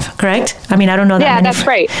to have. Correct? I mean, I don't know that. Yeah, that's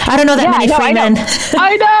right. I don't know that many free men.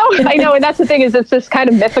 I know, and that's the thing, is it's this kind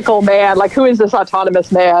of mythical man, like, who is this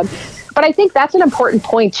autonomous man? But I think that's an important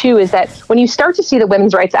point too, is that when you start to see the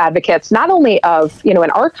women's rights advocates, not only of, in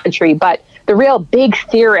our country, but the real big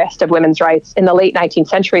theorist of women's rights in the late 19th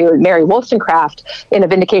century, Mary Wollstonecraft, in A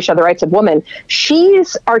Vindication of the Rights of Woman,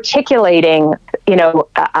 she's articulating,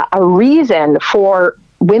 a reason for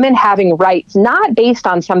women having rights, not based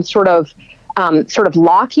on some sort of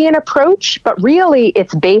Lockean approach, but really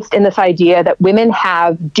it's based in this idea that women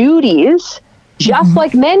have duties just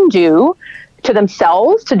like men do to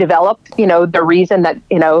themselves, to develop, the reason that,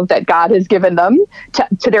 that God has given them,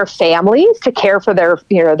 to their families, to care for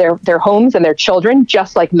their homes and their children,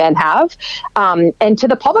 just like men have, and to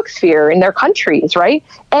the public sphere in their countries, right?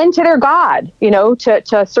 And to their God,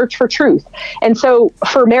 to search for truth. And so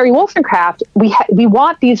for Mary Wollstonecraft, we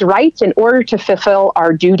want these rights in order to fulfill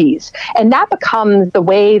our duties. And that becomes the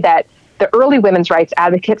way that the early women's rights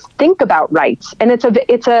advocates think about rights. And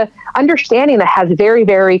it's a understanding that has very,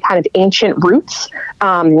 very kind of ancient roots,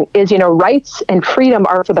 rights and freedom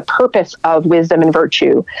are for the purpose of wisdom and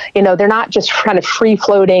virtue. They're not just kind of free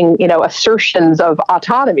floating, assertions of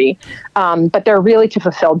autonomy, but they're really to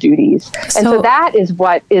fulfill duties. And so that is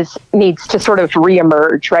what needs to sort of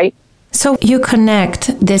reemerge, right? So you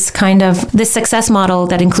connect this success model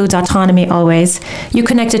that includes autonomy always, you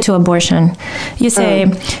connect it to abortion. You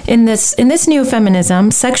say, in this new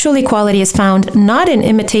feminism, sexual equality is found not in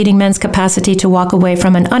imitating men's capacity to walk away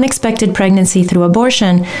from an unexpected pregnancy through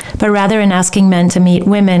abortion, but rather in asking men to meet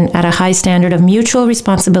women at a high standard of mutual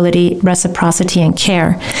responsibility, reciprocity, and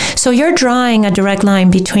care. So you're drawing a direct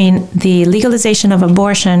line between the legalization of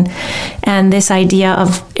abortion and this idea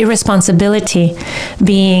of irresponsibility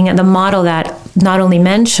being the model that not only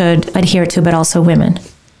men should adhere to, but also women.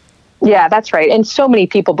 Yeah, that's right. And so many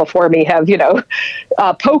people before me have,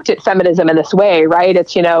 poked at feminism in this way, right?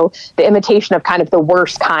 It's, the imitation of kind of the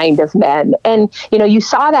worst kind of men. And, you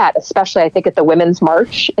saw that, especially, I think, at the Women's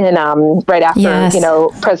March in right after, yes.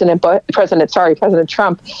 President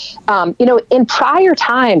Trump. In prior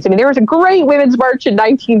times, there was a great Women's March in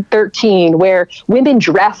 1913 where women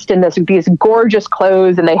dressed in these gorgeous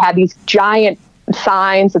clothes, and they had these giant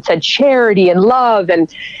signs that said charity and love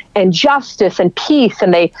and justice and peace,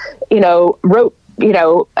 and they wrote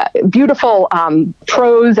beautiful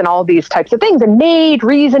prose and all these types of things, and made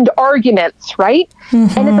reasoned arguments, right?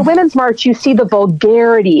 Mm-hmm. And at the Women's March, you see the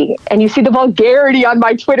vulgarity, and you see the vulgarity on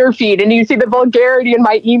my Twitter feed, and you see the vulgarity in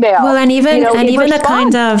my email. Well, and even a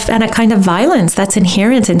kind of violence that's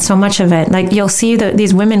inherent in so much of it. Like, you'll see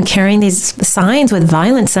these women carrying these signs with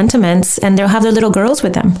violent sentiments, and they'll have their little girls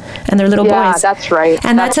with them and their little boys. Yeah, that's right.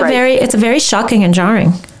 And it's a very shocking and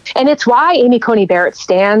jarring. And it's why Amy Coney Barrett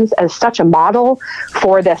stands as such a model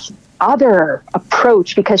for this other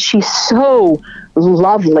approach, because she's so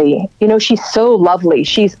lovely. She's so lovely.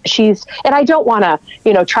 She's, and I don't want to,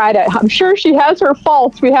 I'm sure she has her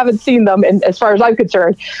faults. We haven't seen them as far as I'm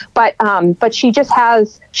concerned, but she just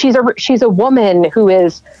she's a woman who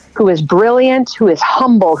is brilliant, who is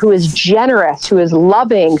humble, who is generous, who is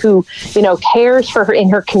loving, who, cares for her in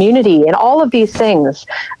her community and all of these things.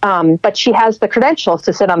 But she has the credentials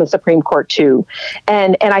to sit on the Supreme Court too.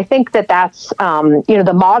 And I think that's,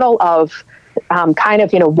 the model of,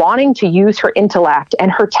 wanting to use her intellect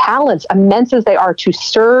and her talents, immense as they are, to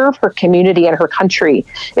serve her community and her country,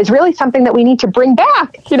 is really something that we need to bring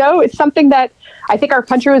back. It's something that I think our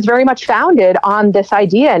country was very much founded on this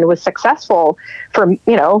idea and was successful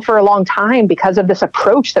for a long time because of this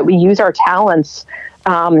approach that we use our talents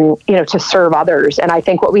to serve others. And I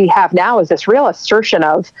think what we have now is this real assertion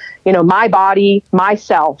of, my body,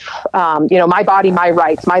 myself, my body, my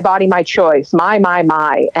rights, my body, my choice,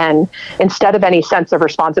 my, and instead of any sense of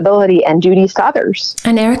responsibility and duties to others.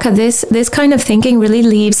 And Erica, this kind of thinking really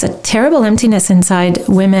leaves a terrible emptiness inside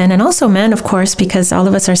women and also men, of course, because all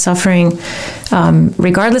of us are suffering,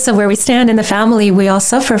 regardless of where we stand in the family. We all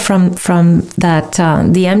suffer from that,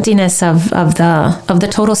 the emptiness of the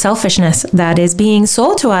total selfishness that is being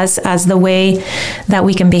sold to us as the way that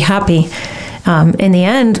we can be happy. In the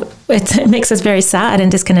end, it makes us very sad and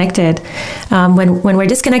disconnected. When we're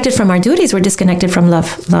disconnected from our duties, we're disconnected from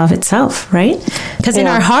love itself, right? Because in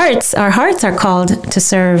our hearts are called to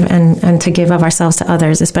serve and to give of ourselves to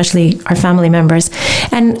others, especially our family members.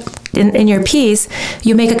 And in your piece,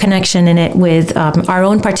 you make a connection in it with our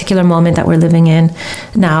own particular moment that we're living in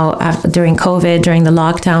now during COVID, during the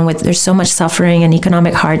lockdown, there's so much suffering and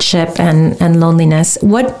economic hardship and loneliness.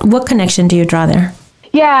 What connection do you draw there?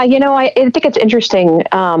 Yeah, I think it's interesting.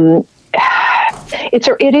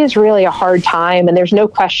 It is really a hard time, and there's no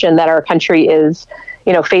question that our country is,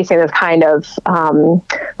 facing this kind of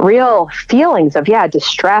real feelings of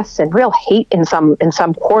distress and real hate in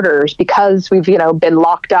some quarters because we've been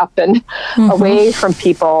locked up and away from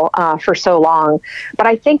people for so long. But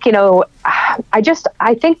I think I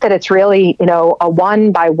think that it's really a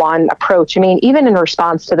one by one approach. I mean, even in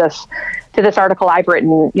response to this article I've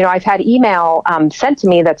written, I've had email sent to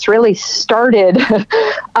me that's really started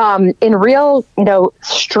in real,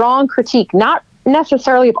 strong critique, not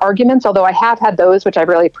necessarily of arguments, although I have had those, which I've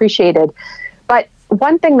really appreciated. But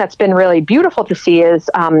one thing that's been really beautiful to see is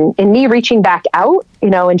in me reaching back out,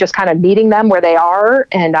 and just kind of meeting them where they are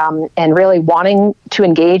and really wanting to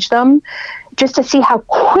engage them, just to see how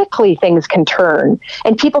quickly things can turn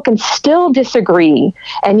and people can still disagree.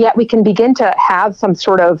 And yet we can begin to have some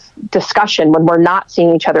sort of discussion when we're not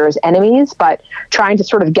seeing each other as enemies, but trying to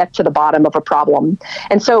sort of get to the bottom of a problem.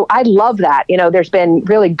 And so I love that. There's been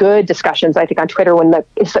really good discussions, I think, on Twitter when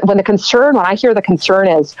I hear the concern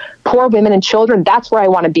is poor women and children, that's where I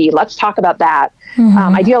want to be. Let's talk about that.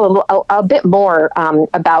 I deal a bit more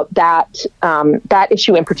about that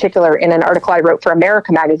issue in particular in an article I wrote for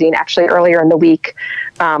America Magazine, actually earlier in the week,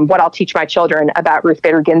 What I'll Teach My Children, about Ruth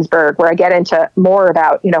Bader Ginsburg, where I get into more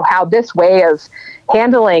about, how this way of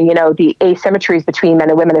handling, the asymmetries between men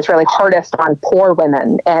and women is really hardest on poor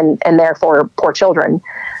women and therefore poor children.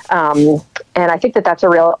 And I think that's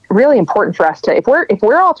really important for us to, if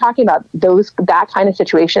we're all talking about that kind of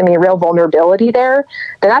situation, real vulnerability there,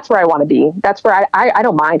 then that's where I want to be. That's where I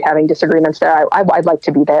don't mind having disagreements there. I'd like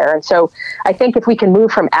to be there. And so I think if we can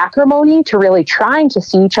move from acrimony to really trying to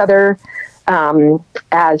see each other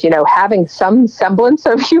as, having some semblance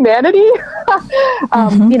of humanity,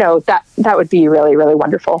 that would be really, really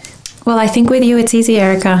wonderful. Well, I think with you, it's easy,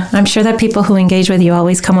 Erica. I'm sure that people who engage with you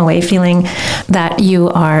always come away feeling that you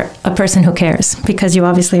are a person who cares, because you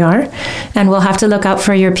obviously are. And we'll have to look out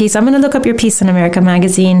for your piece. I'm going to look up your piece in America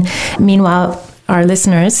Magazine. Meanwhile, our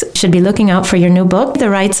listeners should be looking out for your new book, The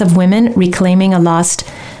Rights of Women, Reclaiming a Lost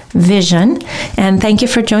Vision. And thank you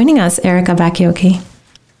for joining us, Erica Bakioki.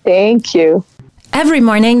 Thank you. Every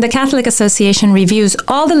morning, the Catholic Association reviews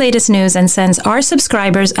all the latest news and sends our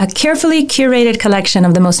subscribers a carefully curated collection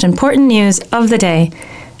of the most important news of the day.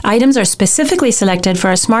 Items are specifically selected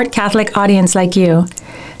for a smart Catholic audience like you.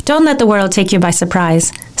 Don't let the world take you by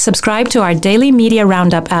surprise. Subscribe to our daily media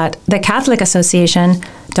roundup at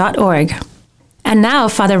thecatholicAssociation.org. And now,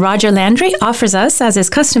 Father Roger Landry offers us, as is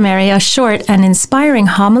customary, a short and inspiring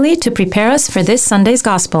homily to prepare us for this Sunday's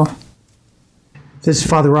Gospel. This is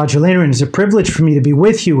Father Roger Landry, and it's a privilege for me to be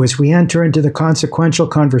with you as we enter into the consequential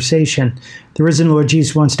conversation the risen Lord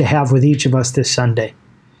Jesus wants to have with each of us this Sunday.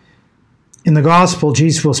 In the Gospel,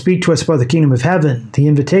 Jesus will speak to us about the kingdom of heaven, the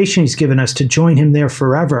invitation he's given us to join him there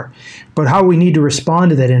forever, but how we need to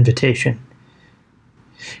respond to that invitation.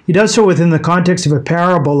 He does so within the context of a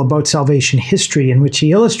parable about salvation history, in which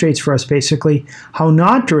he illustrates for us basically how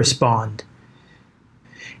not to respond.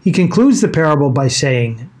 He concludes the parable by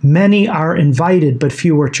saying, "Many are invited, but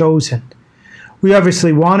few are chosen." We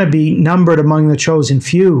obviously want to be numbered among the chosen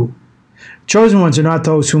few. Chosen ones are not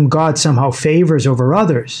those whom God somehow favors over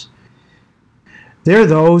others. They're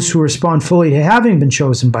those who respond fully to having been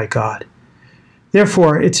chosen by God.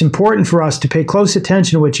 Therefore, it's important for us to pay close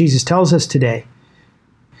attention to what Jesus tells us today,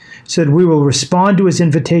 so that we will respond to his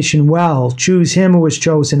invitation well, choose him who has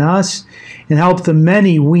chosen us, and help the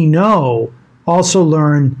many we know also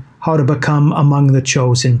learn how to become among the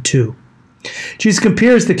chosen too. Jesus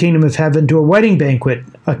compares the kingdom of heaven to a wedding banquet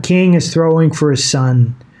a king is throwing for his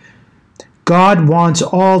son. God wants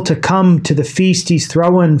all to come to the feast he's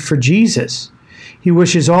throwing for Jesus. He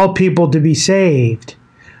wishes all people to be saved.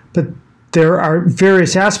 But there are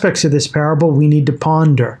various aspects of this parable we need to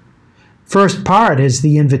ponder. First part is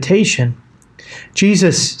the invitation.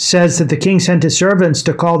 Jesus says that the king sent his servants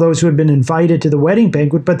to call those who had been invited to the wedding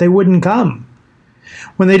banquet, but they wouldn't come.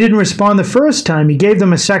 When they didn't respond the first time, he gave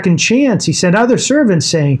them a second chance. He sent other servants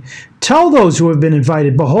saying, "Tell those who have been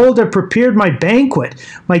invited, behold, I've prepared my banquet.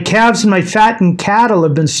 My calves and my fattened cattle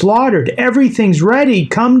have been slaughtered. Everything's ready.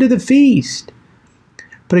 Come to the feast."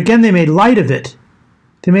 But again, they made light of it.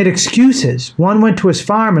 They made excuses. One went to his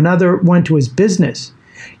farm, another went to his business.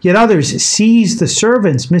 Yet others seized the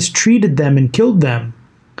servants, mistreated them, and killed them.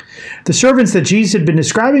 The servants that Jesus had been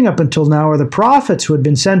describing up until now are the prophets who had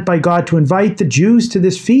been sent by God to invite the Jews to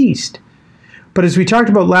this feast. But as we talked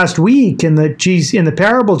about last week in the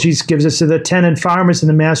parable Jesus gives us of the tenant farmers in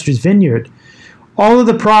the master's vineyard, all of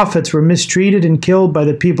the prophets were mistreated and killed by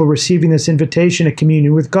the people receiving this invitation to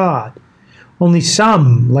communion with God. Only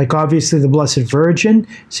some, like obviously the Blessed Virgin,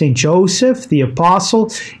 St. Joseph, the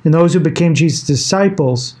Apostle, and those who became Jesus'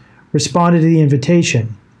 disciples, responded to the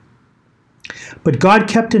invitation. But God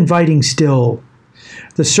kept inviting still.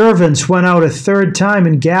 The servants went out a third time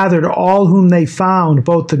and gathered all whom they found,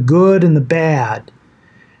 both the good and the bad.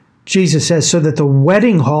 Jesus says, so that the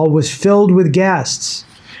wedding hall was filled with guests.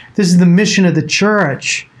 This is the mission of the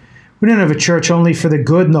church. We don't have a church only for the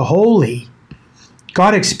good and the holy.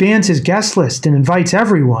 God expands his guest list and invites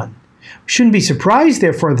everyone. We shouldn't be surprised,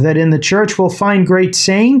 therefore, that in the church we'll find great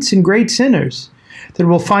saints and great sinners, that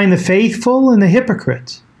we'll find the faithful and the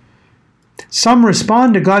hypocrites. Some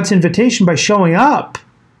respond to God's invitation by showing up,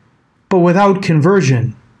 but without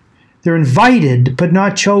conversion. They're invited, but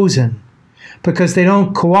not chosen, because they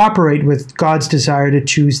don't cooperate with God's desire to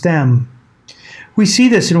choose them. We see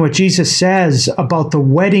this in what Jesus says about the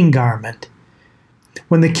wedding garment.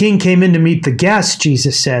 When the king came in to meet the guests,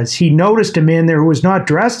 Jesus says, he noticed a man there who was not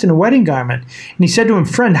dressed in a wedding garment. And he said to him,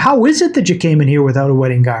 "Friend, how is it that you came in here without a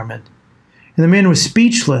wedding garment?" And the man was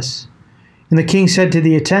speechless. And the king said to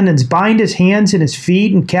the attendants, "Bind his hands and his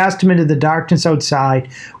feet and cast him into the darkness outside,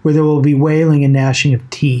 where there will be wailing and gnashing of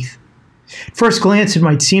teeth." At first glance, it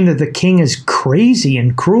might seem that the king is crazy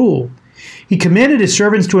and cruel. He commanded his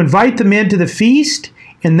servants to invite the man to the feast,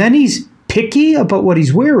 and then he's picky about what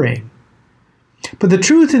he's wearing. But the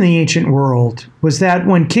truth in the ancient world was that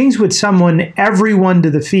when kings would summon everyone to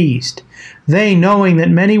the feast, they, knowing that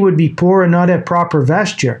many would be poor and not have proper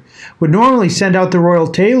vesture, would normally send out the royal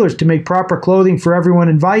tailors to make proper clothing for everyone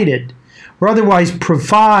invited, or otherwise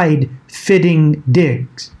provide fitting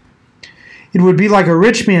digs. It would be like a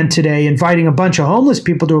rich man today inviting a bunch of homeless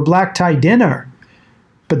people to a black-tie dinner,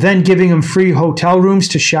 but then giving them free hotel rooms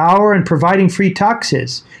to shower and providing free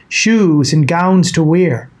tuxes, shoes, and gowns to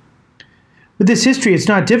wear. With this history, it's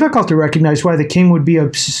not difficult to recognize why the king would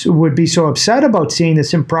be so upset about seeing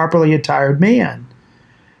this improperly attired man.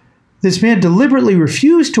 This man deliberately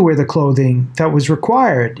refused to wear the clothing that was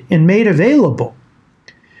required and made available.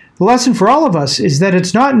 The lesson for all of us is that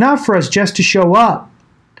it's not enough for us just to show up.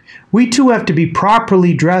 We too have to be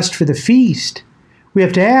properly dressed for the feast. We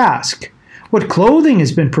have to ask, what clothing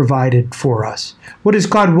has been provided for us? What does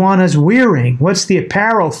God want us wearing? What's the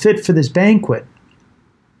apparel fit for this banquet?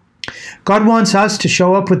 God wants us to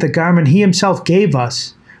show up with the garment he himself gave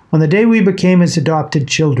us on the day we became his adopted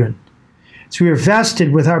children. As we are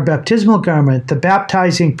vested with our baptismal garment, the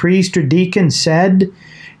baptizing priest or deacon said,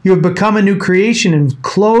 "You have become a new creation and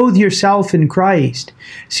clothe yourself in Christ."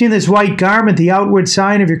 See in this white garment the outward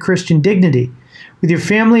sign of your Christian dignity. With your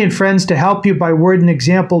family and friends to help you by word and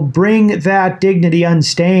example, bring that dignity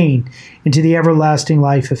unstained into the everlasting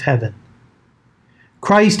life of heaven.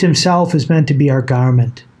 Christ himself is meant to be our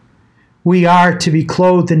garment. We are to be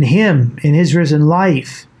clothed in him, in his risen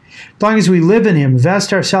life. As long as we live in him,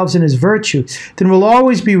 vest ourselves in his virtue, then we'll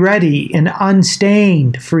always be ready and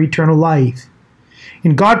unstained for eternal life.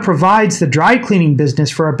 And God provides the dry cleaning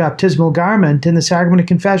business for our baptismal garment in the sacrament of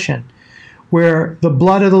confession, where the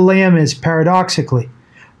blood of the Lamb is, paradoxically,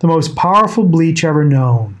 the most powerful bleach ever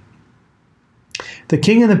known. The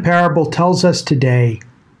king in the parable tells us today,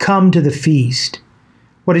 come to the feast.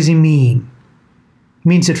 What does he mean? It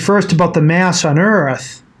means at first about the Mass on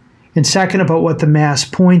earth, and second about what the Mass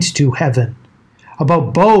points to, heaven.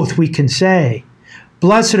 About both we can say,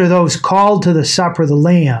 blessed are those called to the supper of the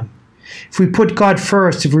Lamb. If we put God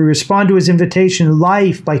first, if we respond to his invitation to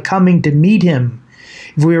life by coming to meet him,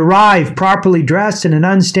 if we arrive properly dressed in an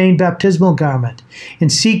unstained baptismal garment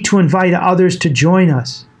and seek to invite others to join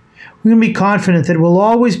us, We can be confident that we'll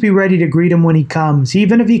always be ready to greet him when he comes,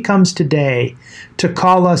 even if he comes today, to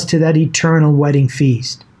call us to that eternal wedding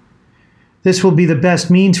feast. This will be the best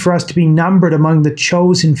means for us to be numbered among the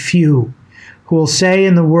chosen few, who will say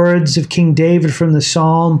in the words of King David from the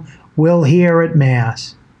Psalm we'll hear at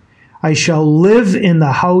Mass, "I shall live in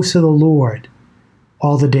the house of the Lord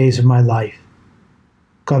all the days of my life."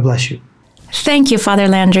 God bless you. Thank you, Father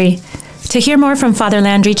Landry. To hear more from Father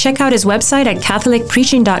Landry, check out his website at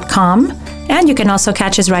catholicpreaching.com, and you can also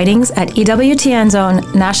catch his writings at EWTN's own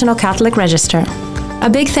National Catholic Register. A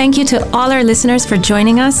big thank you to all our listeners for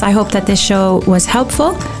joining us. I hope that this show was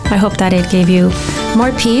helpful. I hope that it gave you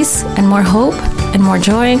more peace and more hope and more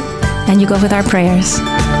joy, and you go with our prayers.